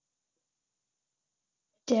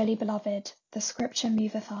Dearly beloved, the Scripture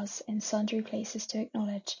moveth us in sundry places to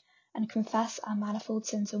acknowledge and confess our manifold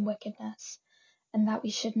sins and wickedness, and that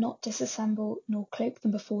we should not dissemble nor cloak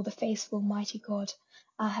them before the face of Almighty God,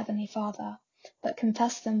 our Heavenly Father, but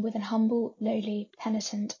confess them with an humble, lowly,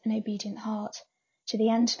 penitent, and obedient heart, to the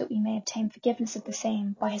end that we may obtain forgiveness of the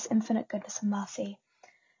same by His infinite goodness and mercy.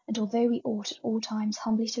 And although we ought at all times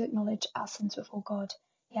humbly to acknowledge our sins before God,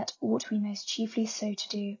 yet ought we most chiefly so to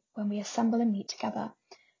do when we assemble and meet together,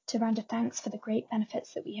 to render thanks for the great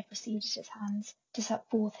benefits that we have received at His hands, to set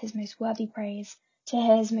forth His most worthy praise, to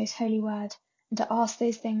hear His most holy word, and to ask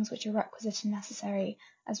those things which are requisite and necessary,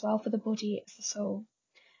 as well for the body as the soul.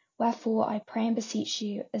 Wherefore I pray and beseech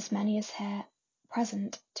you, as many as here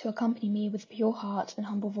present, to accompany me with pure heart and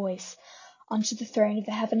humble voice unto the throne of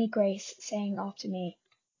the heavenly grace, saying after me: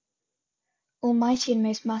 Almighty and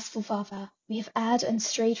most merciful Father, we have erred and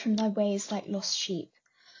strayed from thy ways like lost sheep.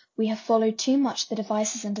 We have followed too much the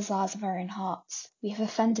devices and desires of our own hearts. We have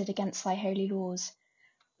offended against thy holy laws.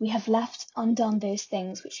 We have left undone those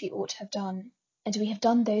things which we ought to have done, and we have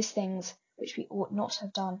done those things which we ought not to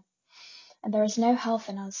have done. And there is no health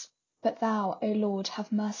in us. But thou, O Lord,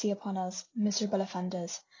 have mercy upon us, miserable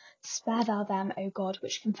offenders. Spare thou them, O God,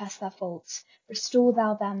 which confess their faults. Restore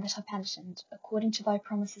thou them that are penitent, according to thy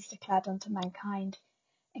promises declared unto mankind,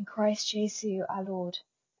 in Christ Jesus our Lord.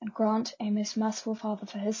 And grant, O most merciful Father,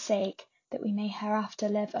 for his sake, that we may hereafter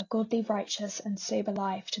live a godly, righteous, and sober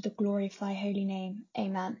life, to the glory of thy holy name.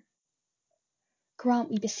 Amen. Grant,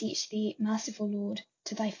 we beseech thee, merciful Lord,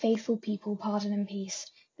 to thy faithful people pardon and peace,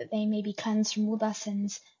 that they may be cleansed from all their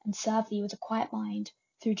sins, and serve thee with a quiet mind,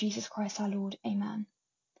 through Jesus Christ our Lord. Amen.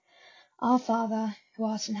 Our Father, who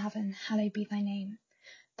art in heaven, hallowed be thy name.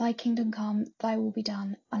 Thy kingdom come, thy will be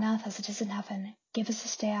done, on earth as it is in heaven. Give us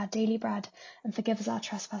this day our daily bread, and forgive us our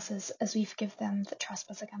trespasses, as we forgive them that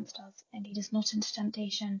trespass against us. And lead us not into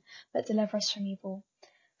temptation, but deliver us from evil.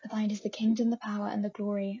 For thine is the kingdom, the power, and the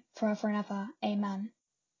glory, forever and ever. Amen.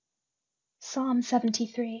 Psalm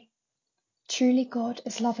 73. Truly God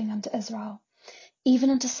is loving unto Israel, even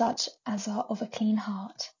unto such as are of a clean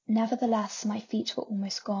heart. Nevertheless my feet were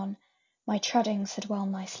almost gone, my treadings had well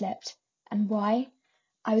nigh slipped. And why?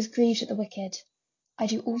 I was grieved at the wicked. I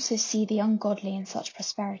do also see the ungodly in such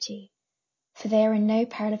prosperity. For they are in no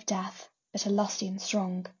peril of death, but are lusty and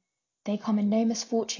strong. They come in no misfortune